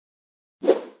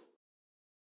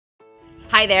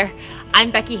Hi there, I'm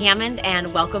Becky Hammond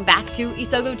and welcome back to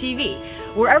Isogo TV.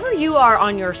 Wherever you are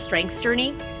on your strengths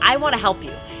journey, I want to help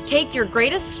you take your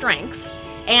greatest strengths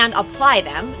and apply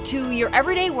them to your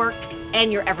everyday work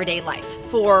and your everyday life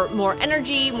for more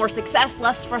energy, more success,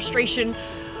 less frustration,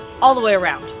 all the way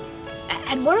around.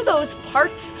 And one of those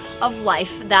parts of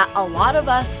life that a lot of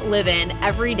us live in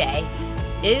every day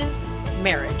is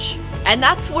marriage. And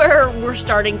that's where we're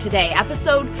starting today,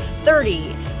 episode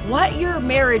 30. What your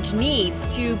marriage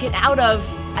needs to get out of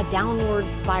a downward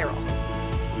spiral.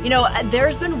 You know,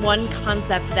 there's been one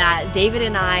concept that David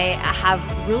and I have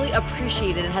really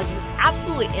appreciated and has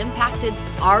absolutely impacted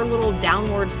our little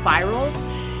downward spirals,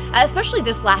 especially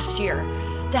this last year,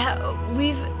 that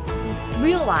we've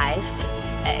realized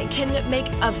can make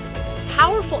a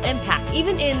powerful impact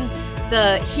even in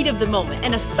the heat of the moment,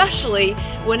 and especially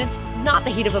when it's not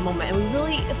the heat of a moment and we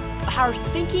really are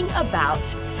thinking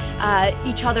about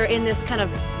each other in this kind of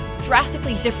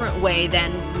drastically different way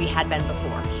than we had been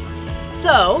before.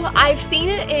 So I've seen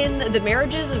it in the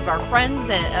marriages of our friends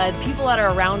and people that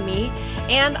are around me,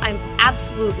 and I'm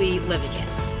absolutely living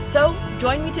it. So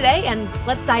join me today and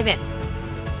let's dive in.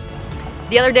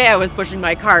 The other day I was pushing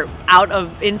my cart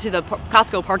into the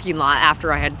Costco parking lot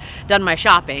after I had done my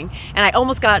shopping, and I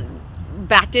almost got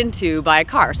backed into by a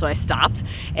car. So I stopped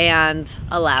and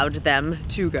allowed them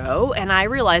to go, and I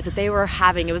realized that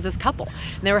it was this couple,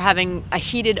 and they were having a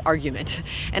heated argument.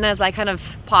 And as I kind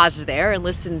of paused there and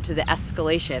listened to the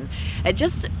escalation, it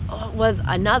just was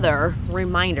another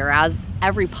reminder, as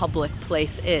every public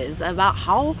place is, about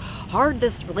how hard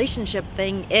this relationship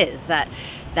thing is, that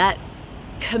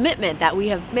commitment that we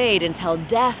have made until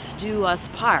death do us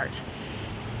part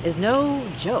is no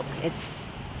joke. It's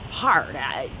hard.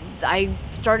 I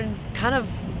started kind of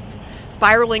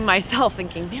spiraling myself,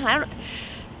 thinking, man,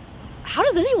 how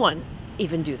does anyone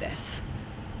even do this?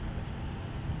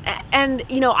 And,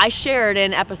 I shared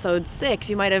in episode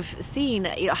 6, you might have seen,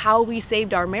 how we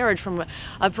saved our marriage from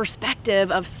a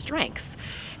perspective of strengths.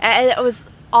 And it was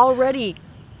already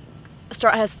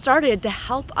has started to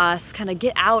help us kind of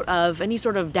get out of any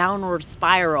sort of downward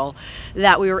spiral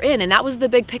that we were in. And that was the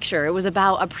big picture. It was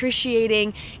about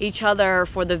appreciating each other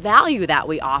for the value that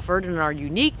we offered and our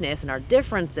uniqueness and our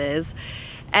differences,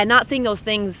 and not seeing those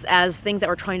things as things that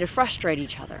were trying to frustrate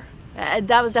each other.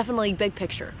 That was definitely big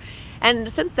picture.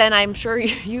 And since then, I'm sure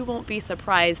you won't be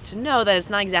surprised to know that it's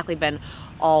not exactly been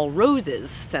all roses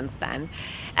since then.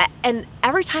 And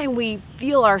every time we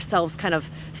feel ourselves kind of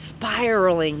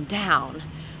spiraling down,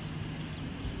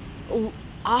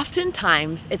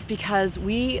 oftentimes it's because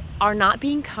we are not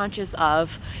being conscious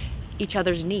of each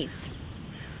other's needs,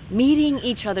 meeting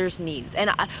each other's needs. And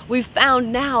we've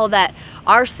found now that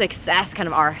our success, kind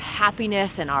of our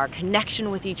happiness and our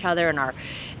connection with each other and our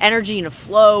energy and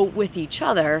flow with each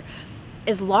other,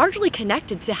 is largely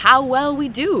connected to how well we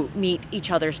do meet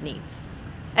each other's needs.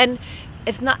 And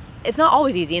it's not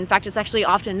always easy. In fact, it's actually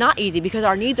often not easy because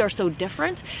our needs are so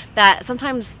different that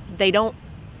sometimes they don't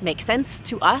make sense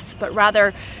to us, but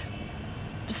rather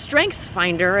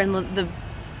StrengthsFinder and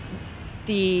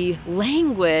the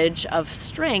language of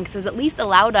strengths has at least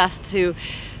allowed us to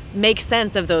make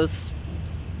sense of those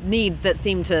needs that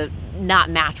seem to not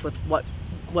match with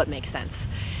what makes sense.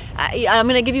 I'm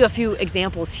going to give you a few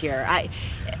examples here.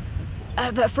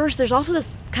 But first, there's also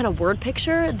this kind of word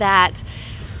picture that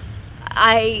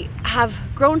I have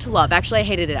grown to love. Actually, I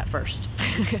hated it at first.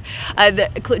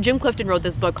 Jim Clifton wrote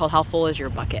this book called How Full Is Your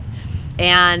Bucket?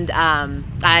 And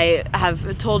I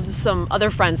have told some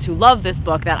other friends who love this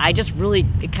book that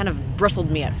it kind of bristled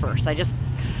me at first. I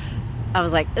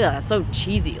was like, ugh, that's so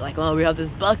cheesy. Like, well, we have this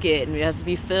bucket and it has to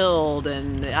be filled,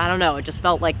 and I don't know. It just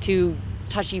felt like too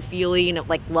touchy-feely and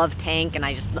like Love Tank, and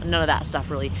none of that stuff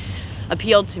really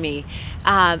appealed to me.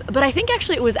 But I think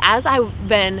actually it was as I've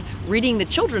been reading the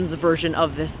children's version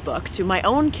of this book to my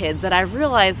own kids that I've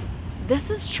realized this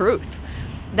is truth.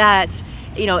 That,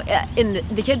 in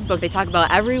the kids' book, they talk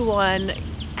about everyone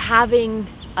having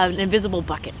an invisible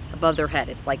bucket above their head.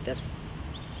 It's like this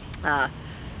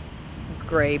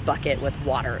gray bucket with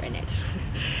water in it.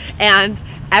 And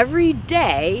every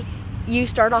day you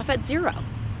start off at zero.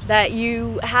 That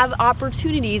you have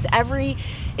opportunities. Every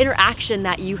interaction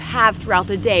that you have throughout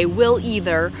the day will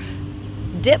either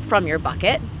dip from your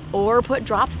bucket or put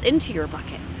drops into your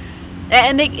bucket.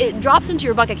 And drops into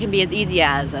your bucket can be as easy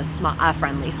as a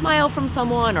friendly smile from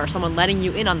someone, or someone letting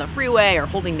you in on the freeway, or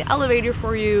holding the elevator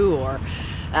for you, or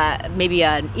maybe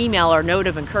an email or note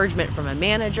of encouragement from a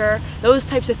manager. Those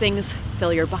types of things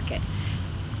fill your bucket.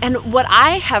 And what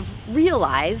I have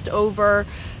realized over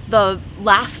the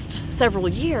last several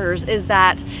years is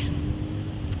that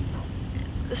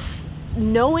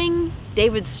knowing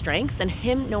David's strengths and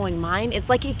him knowing mine, it's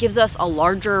like it gives us a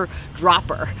larger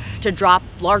dropper to drop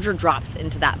larger drops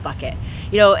into that bucket.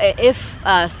 If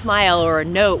a smile or a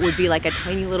note would be like a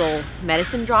tiny little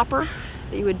medicine dropper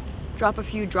that you would drop a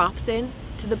few drops in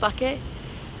to the bucket,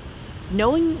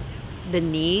 knowing the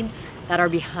needs that are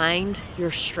behind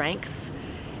your strengths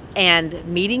and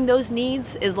meeting those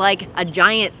needs is like a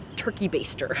giant turkey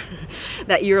baster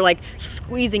that you're like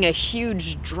squeezing a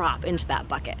huge drop into that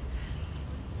bucket.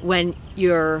 When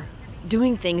you're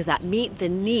doing things that meet the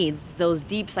needs, those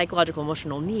deep psychological,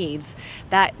 emotional needs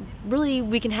that really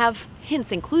we can have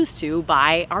hints and clues to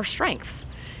by our strengths.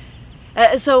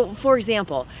 So, for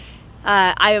example,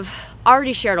 I've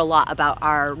already shared a lot about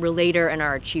our relator and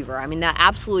our achiever. I mean, that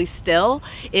absolutely still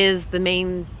is the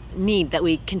main need that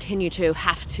we continue to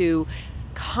have to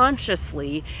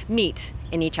consciously meet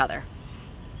in each other.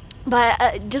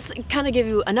 But just kind of give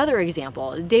you another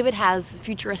example, David has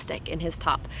futuristic in his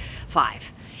top 5.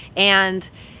 And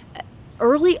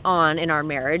early on in our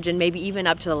marriage, and maybe even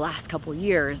up to the last couple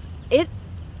years, it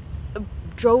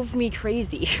drove me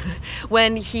crazy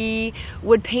when he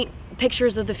would paint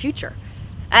pictures of the future.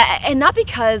 And not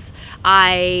because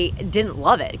I didn't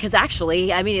love it, because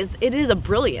actually, I mean, it is a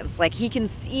brilliance. Like, he can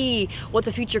see what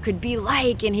the future could be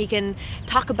like, and he can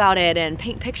talk about it and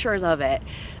paint pictures of it.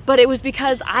 But it was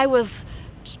because I was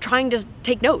trying to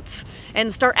take notes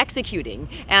and start executing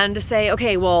and to say,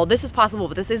 okay, well, this is possible,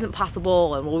 but this isn't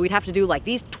possible, and well, we'd have to do like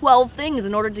these 12 things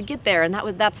in order to get there, and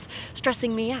that's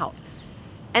stressing me out.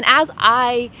 And as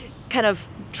I kind of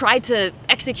tried to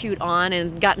execute on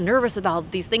and got nervous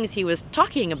about these things he was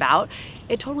talking about,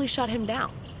 it totally shut him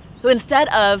down. So instead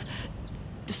of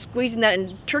squeezing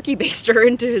that turkey baster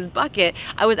into his bucket,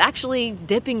 I was actually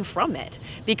dipping from it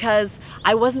because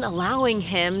I wasn't allowing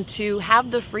him to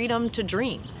have the freedom to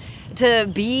dream, to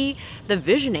be the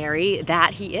visionary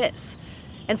that he is.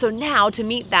 And so now, to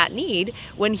meet that need,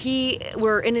 when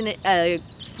we're in a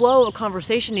flow of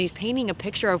conversation and he's painting a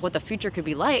picture of what the future could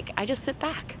be like, I just sit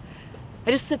back. I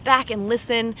just sit back and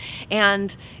listen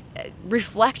and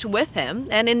reflect with him.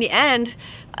 And in the end,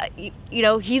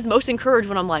 he's most encouraged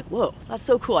when I'm like, whoa, that's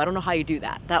so cool. I don't know how you do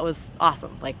that. That was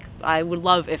awesome. Like, I would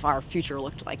love if our future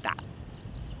looked like that.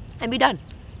 And be done.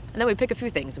 And then we pick a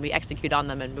few things and we execute on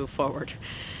them and move forward.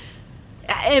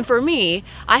 And for me,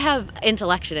 I have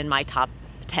intellection in my top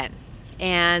 10.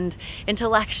 And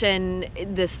intellection,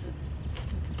 this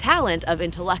talent of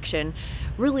intellection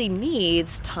really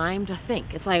needs time to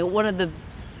think. It's like one of the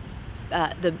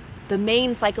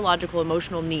main psychological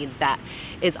emotional needs that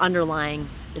is underlying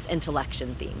this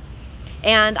intellection theme.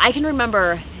 And I can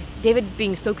remember David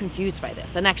being so confused by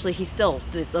this, and actually he's still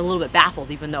a little bit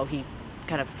baffled, even though he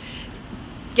kind of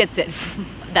gets it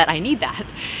that I need that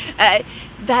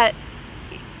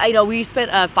we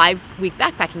spent a 5-week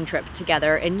backpacking trip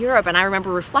together in Europe, and I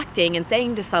remember reflecting and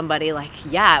saying to somebody like,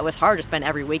 yeah, it was hard to spend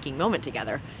every waking moment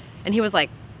together. And he was like,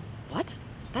 what?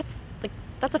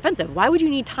 That's offensive. Why would you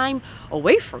need time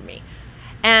away from me?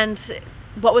 And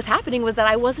what was happening was that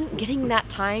I wasn't getting that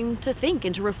time to think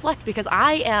and to reflect, because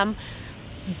I am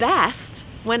best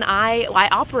when I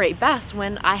operate best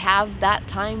when I have that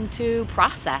time to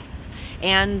process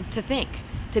and to think,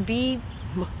 to be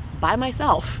by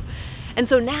myself. And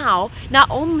so now, not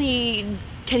only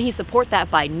can he support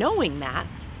that by knowing that,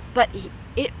 but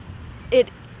it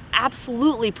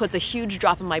absolutely puts a huge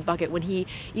drop in my bucket when he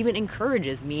even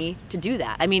encourages me to do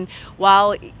that. I mean,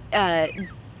 while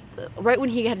right when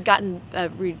he had gotten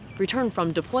returned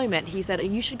from deployment, he said,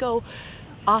 you should go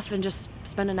off and just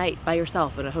spend a night by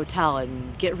yourself in a hotel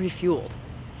and get refueled.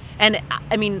 And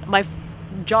I mean, my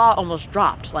jaw almost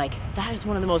dropped. Like, that is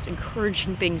one of the most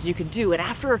encouraging things you could do. And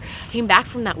after I came back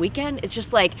from that weekend, it's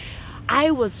just like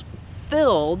I was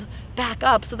filled back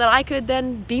up so that I could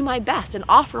then be my best and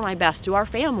offer my best to our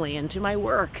family and to my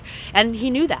work. And he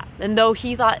knew that. And though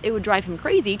he thought it would drive him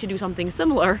crazy to do something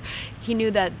similar, he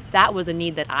knew that that was a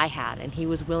need that I had, and he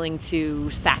was willing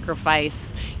to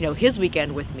sacrifice, his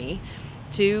weekend with me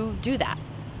to do that.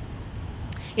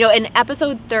 In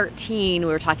episode 13, we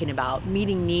were talking about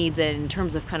meeting needs in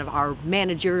terms of kind of our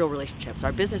managerial relationships,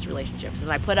 our business relationships.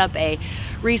 And I put up a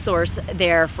resource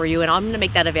there for you, and I'm going to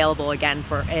make that available again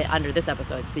for under this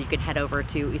episode. So you can head over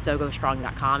to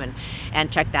isogostrong.com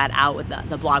and check that out with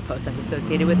the blog post that's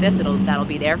associated with this. That'll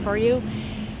be there for you,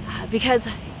 because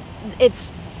it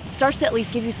starts to at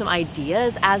least give you some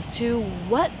ideas as to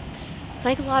what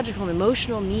psychological and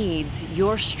emotional needs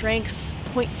your strengths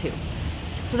point to.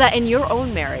 So that in your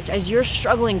own marriage, as you're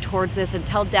struggling towards this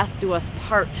until death do us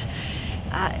part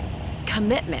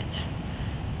commitment,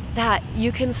 that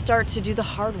you can start to do the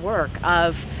hard work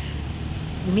of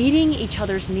meeting each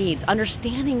other's needs,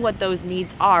 understanding what those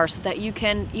needs are so that you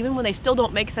can, even when they still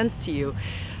don't make sense to you,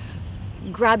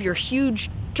 grab your huge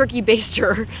turkey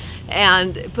baster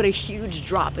and put a huge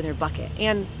drop in their bucket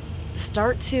and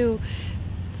start to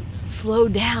slow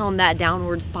down that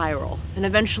downward spiral and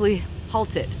eventually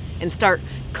halt it and start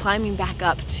climbing back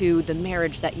up to the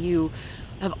marriage that you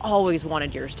have always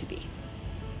wanted yours to be.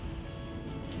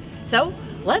 So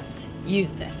let's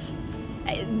use this.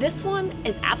 This one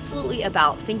is absolutely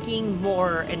about thinking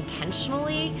more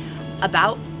intentionally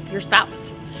about your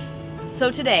spouse.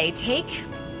 So today,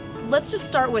 let's just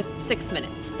start with 6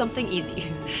 minutes, something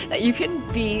easy, that you can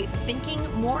be thinking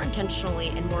more intentionally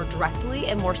and more directly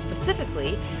and more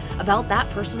specifically about that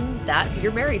person that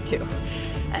you're married to.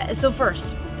 So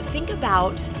first, think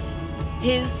about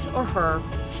his or her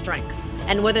strengths,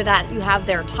 and whether that you have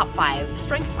their top 5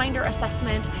 StrengthsFinder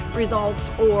assessment results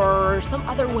or some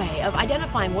other way of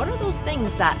identifying what are those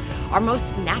things that are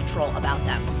most natural about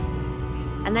them.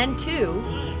 And then 2,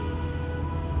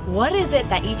 what is it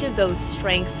that each of those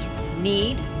strengths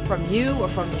need from you or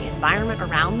from the environment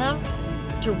around them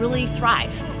to really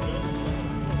thrive?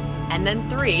 And then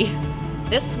 3,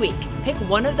 this week, pick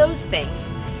one of those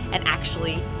things and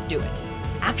actually do it.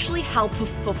 Actually help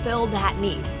fulfill that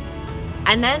need.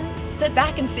 And then sit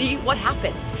back and see what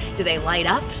happens. Do they light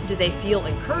up? Do they feel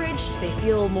encouraged? Do they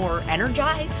feel more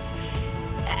energized?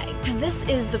 Because this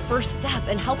is the first step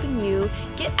in helping you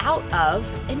get out of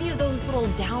any of those little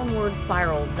downward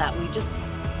spirals that we just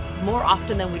more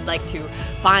often than we'd like to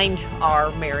find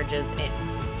our marriages in.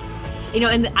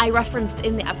 And I referenced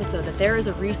in the episode that there is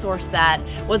a resource that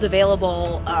was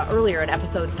available earlier in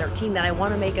episode 13 that I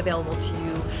want to make available to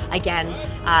you again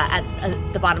at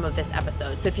the bottom of this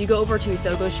episode. So if you go over to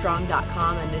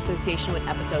isogostrong.com in association with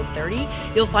episode 30,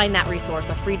 you'll find that resource,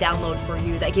 a free download for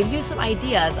you that gives you some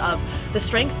ideas of the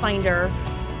StrengthsFinder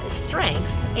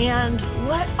strengths and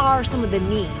what are some of the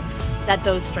needs that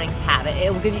those strengths have.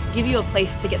 It will give you a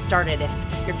place to get started if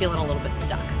you're feeling a little bit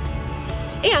stuck.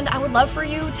 And I would love for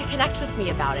you to connect with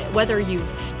me about it, whether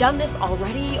you've done this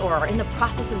already or are in the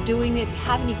process of doing it, if you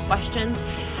have any questions,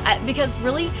 because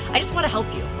really, I just want to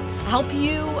help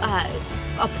you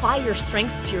apply your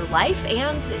strengths to your life,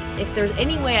 and if there's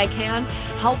any way I can,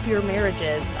 help your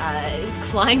marriages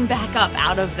climb back up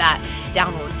out of that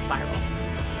downward spiral.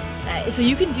 So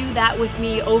you can do that with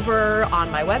me over on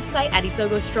my website at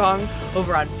isogostrong,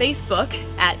 over on Facebook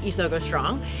at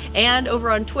isogostrong, and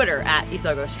over on Twitter at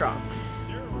isogostrong.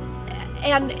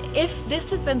 And if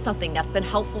this has been something that's been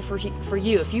helpful for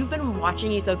you, if you've been watching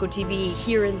Isogo TV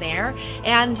here and there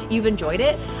and you've enjoyed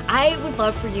it, I would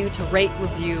love for you to rate,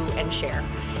 review, and share.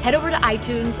 Head over to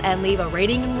iTunes and leave a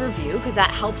rating and review because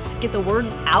that helps get the word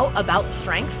out about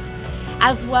strengths,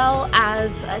 as well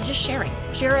as just sharing.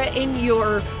 Share it in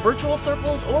your virtual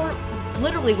circles or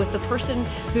literally with the person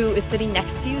who is sitting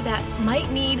next to you that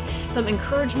might need some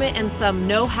encouragement and some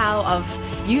know-how of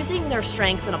using their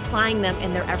strengths and applying them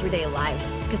in their everyday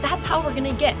lives. Because that's how we're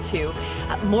gonna get to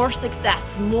more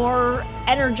success, more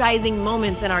energizing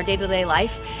moments in our day-to-day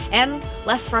life, and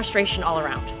less frustration all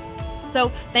around.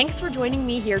 So thanks for joining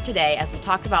me here today as we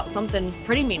talk about something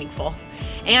pretty meaningful.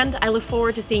 And I look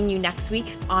forward to seeing you next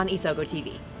week on Isogo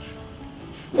TV.